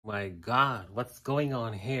My God, what's going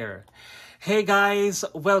on here? Hey guys,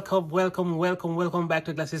 welcome back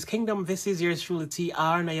to Glasses Kingdom. This is yours truly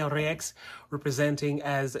TR Rex, representing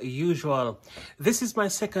as usual. This is my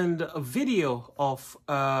second video of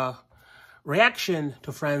reaction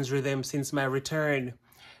to FRANZ Rhythm since my return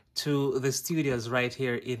to the studios right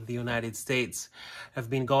here in the United States. I've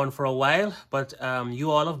been gone for a while, but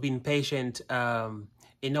you all have been patient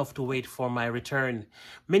enough to wait for my return.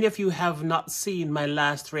 Many of you have not seen my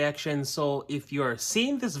last reaction, so if you're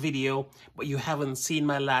seeing this video but you haven't seen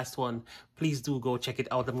my last one, please do go check it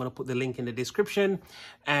out. I'm going to put the link in the description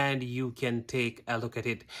and you can take a look at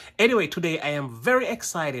it. Anyway, today I am very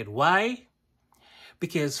excited. Why?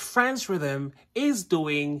 Because FRANZ Rhythm is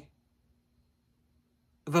doing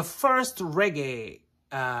the first reggae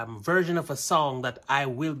version of a song that I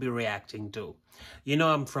will be reacting to. You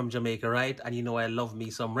know I'm from Jamaica, right? And you know I love me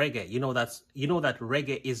some reggae. You know that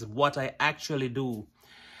reggae is what I actually do.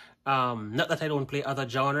 Not that I don't play other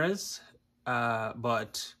genres,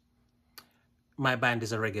 but my band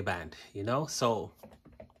is a reggae band, you know? So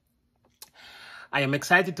I am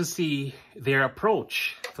excited to see their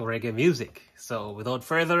approach to reggae music. So without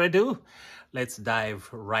further ado, let's dive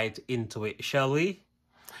right into it, shall we?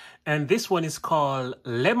 And this one is called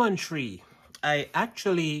Lemon Tree. I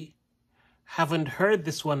actually haven't heard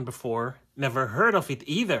this one before, never heard of it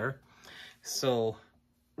either. So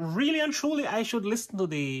really and truly, I should listen to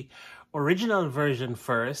the original version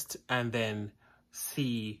first and then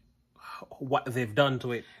see what they've done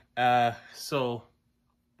to it.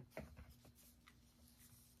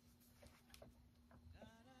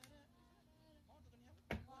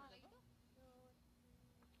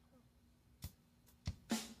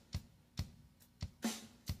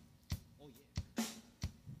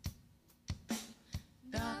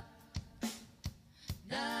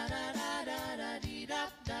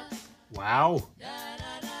 Wow.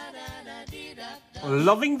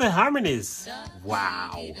 Loving the harmonies.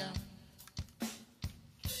 Wow.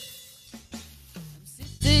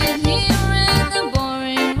 Sitting here in the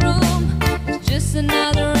boring room, it's just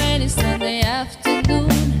another rainy Sunday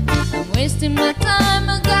afternoon. I'm wasting my time,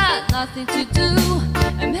 I got nothing to do.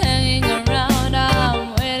 I'm hanging around,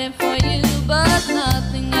 I'm waiting for you, but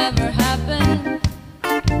nothing ever happened.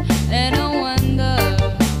 And I wonder,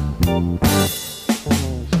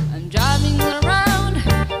 I'm driving around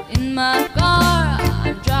in my car,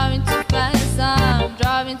 I'm driving too fast, I'm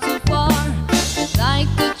driving too far. I'd like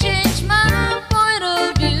to change my point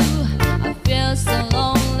of view. I feel so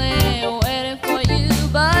lonely waiting for you,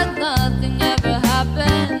 but nothing ever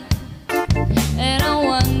happened. And I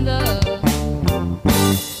wonder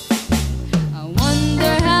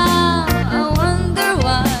how, I wonder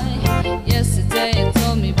why. Yesterday you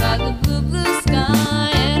told me about the blue, blue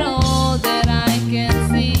sky, and all that I can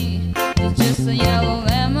see is just a yellow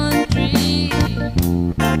lemon tree.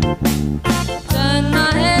 Turn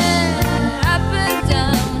my head up and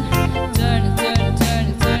down,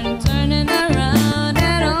 turning around,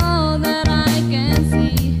 and all that I can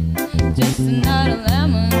see, just another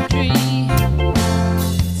lemon tree.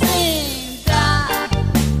 Sing da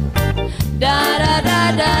da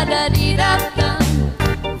da da da dee da da.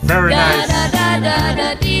 Very nice. Da da da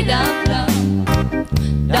da dee da da.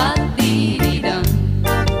 Da dee dee da.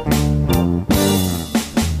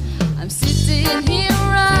 I'm sitting here,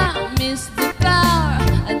 I miss the power.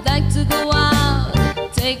 I'd like to go out,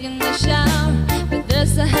 taking a shower, but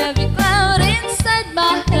there's a heavy cloud inside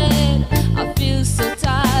my head. I feel so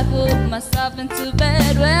tired, put myself into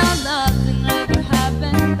bed. Well, nothing ever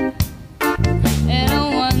happened, and I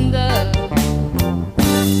wonder.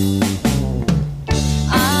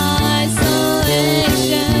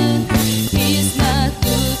 Isolation is not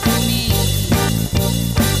good for me.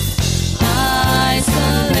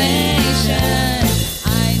 Isolation.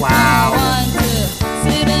 Wow. I don't want to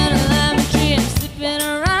sit in a lemon tree and sleeping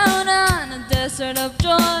around on a desert of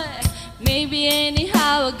joy. Maybe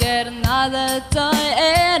anyhow I'll get another toy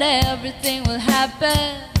and everything will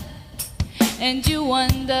happen. And you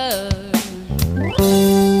wonder,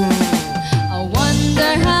 I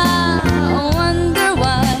wonder how, I wonder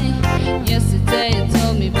why. Yesterday you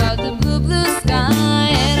told me about the blue, blue sky,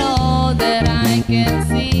 and all that I can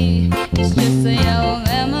see is just a yellow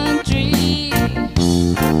lemon tree. I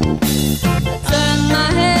turn my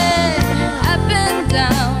head up and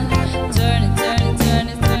down, turning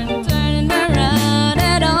around,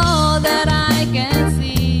 and all that I can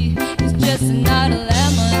see is just another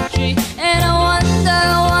lemon tree. And I wonder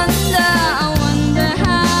how,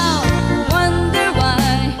 wonder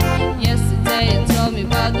why.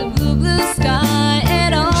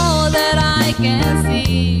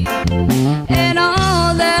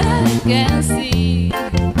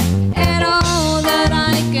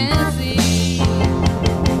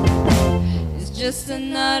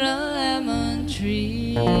 not a lemon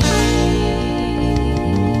tree.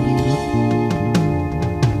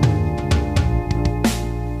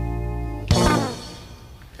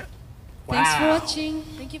 Thanks for watching.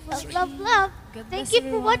 Thank you for Love, love, love. God Thank bless you for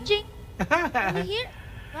everyone. watching. Click here,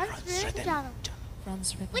 FRANZ channel.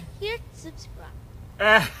 FRANZ Reggae. Click here to subscribe.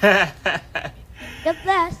 God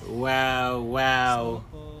bless. Wow, wow.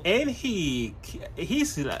 And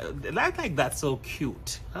he's like that, so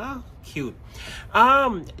cute. Huh? Cute.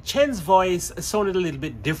 Chen's voice sounded a little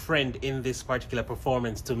bit different in this particular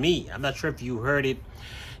performance to me. I'm not sure if you heard it.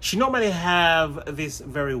 She normally have this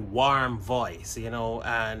very warm voice, you know,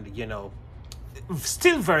 and you know,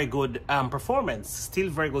 still very good performance, still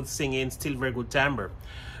very good singing, still very good timbre,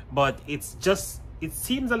 but it's just, it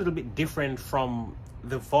seems a little bit different from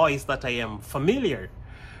the voice that I am familiar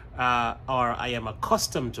or I am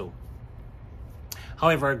accustomed to.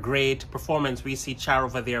 However, great performance. We see Char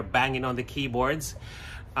over there banging on the keyboards.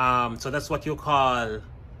 So that's what you call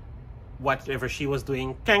whatever she was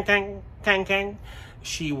doing. Kang, kang, kang, kang.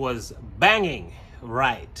 She was banging,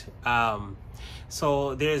 right?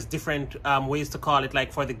 So there's different ways to call it.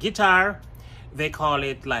 Like for the guitar, they call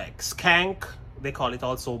it like skank. They call it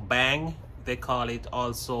also bang. They call it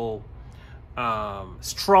also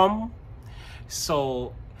strum.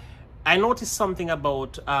 So I noticed something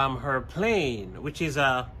about her playing, which is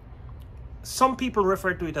some people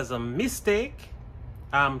refer to it as a mistake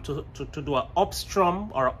to do an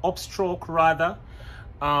upstrum or an upstroke rather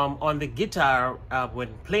on the guitar when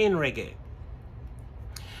playing reggae.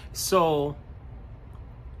 So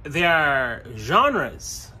there are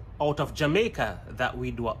genres out of Jamaica that we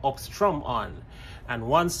do an upstrum on, and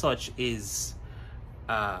one such is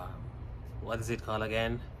what is it called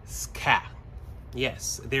again? Ska.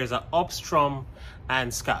 Yes, there's an upstrum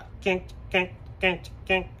and ska. Kink, kink, kink,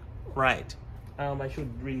 kink. Right. I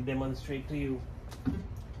should really demonstrate to you.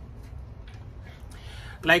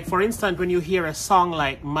 Like for instance, when you hear a song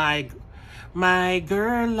like My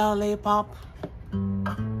Girl Lollipop,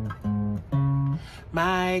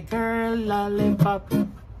 My Girl Lollipop,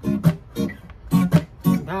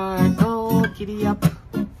 go giddy up,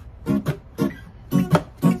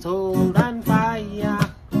 soul and fire.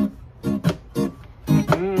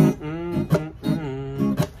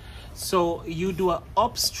 So you do an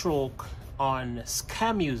upstroke on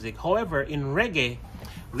ska music. However, in reggae,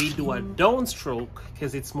 we do a downstroke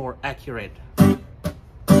because it's more accurate.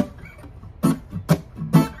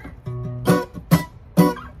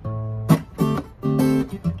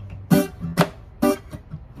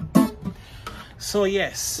 So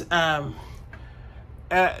yes,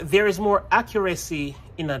 there is more accuracy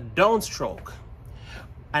in a downstroke.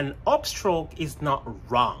 An upstroke is not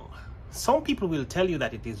wrong. Some people will tell you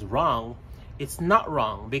that it is wrong. It's not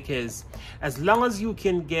wrong, because as long as you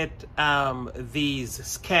can get these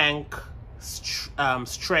skank,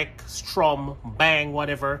 strek, strum, bang,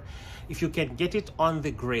 whatever, if you can get it on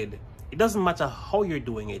the grid, it doesn't matter how you're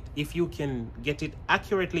doing it. If you can get it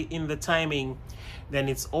accurately in the timing, then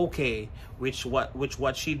it's okay. Which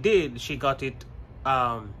what she did, she got it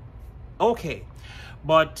okay.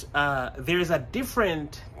 But there is a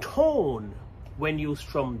different tone when you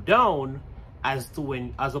strum down as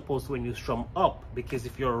opposed to when you strum up, because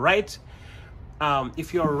if you're right-handed,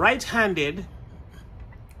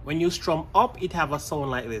 when you strum up, it have a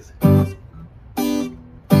sound like this,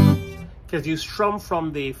 because you strum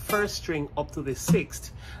from the first string up to the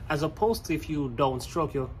sixth, as opposed to if you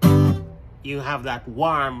downstroke, you have that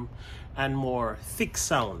warm and more thick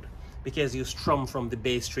sound, because you strum from the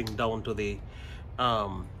bass string down to the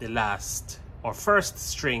last or first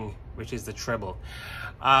string, which is the treble.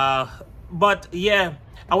 But yeah,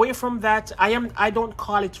 away from that, I don't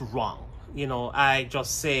call it wrong. You know, I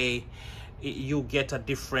just say you get a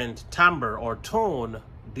different timbre or tone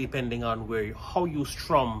depending on how you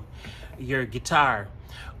strum your guitar.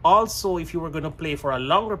 Also, if you were going to play for a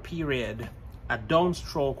longer period, a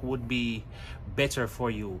downstroke would be better for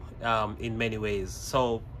you in many ways.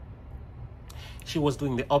 So she was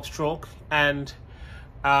doing the upstroke, and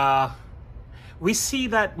we see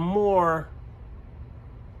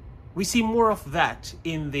more of that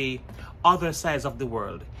in the other sides of the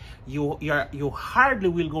world. You hardly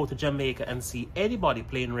will go to Jamaica and see anybody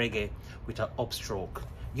playing reggae with an upstroke.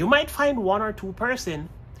 You might find one or two person,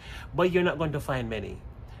 but you're not going to find many.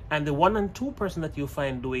 And the one and two person that you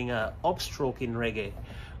find doing a upstroke in reggae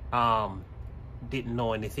didn't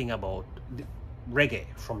know anything about reggae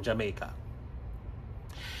from Jamaica.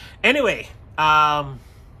 Anyway,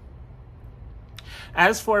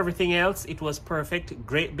 as for everything else, it was perfect.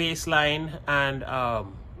 Great bass line and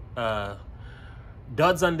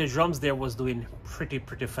Duds on the drums there was doing pretty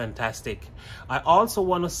fantastic. I also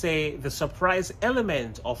want to say the surprise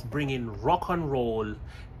element of bringing rock and roll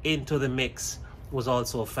into the mix was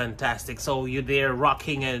also fantastic. So you're there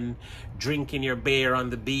rocking and drinking your beer on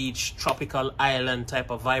the beach, tropical island type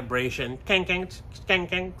of vibration, kang kang kang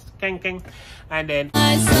kang kang kang, and then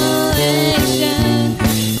Isolation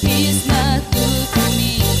is not good for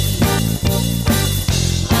me.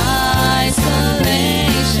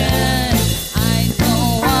 Isolation, I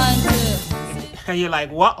don't want to. and you're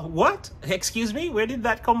like, what? Excuse me, where did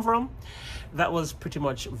that come from? That was pretty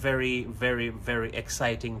much very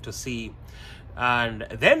exciting to see. And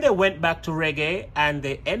then they went back to reggae and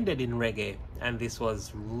they ended in reggae, and this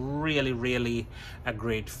was really a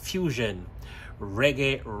great fusion.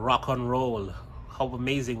 Reggae, rock and roll. How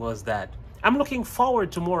amazing was that? I'm looking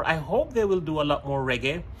forward to more. I hope they will do a lot more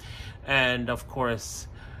reggae, and of course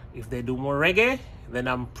if they do more reggae, then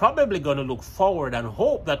I'm probably going to look forward and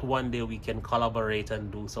hope that one day we can collaborate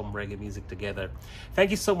and do some reggae music together.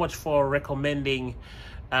 Thank you so much for recommending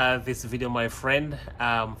this video, my friend.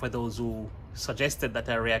 For those who suggested that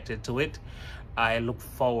I reacted to it, I look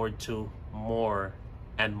forward to more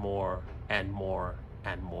and more and more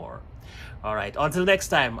and more. All right, until next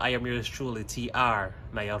time, I am yours truly, TR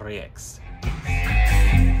Naya Rex.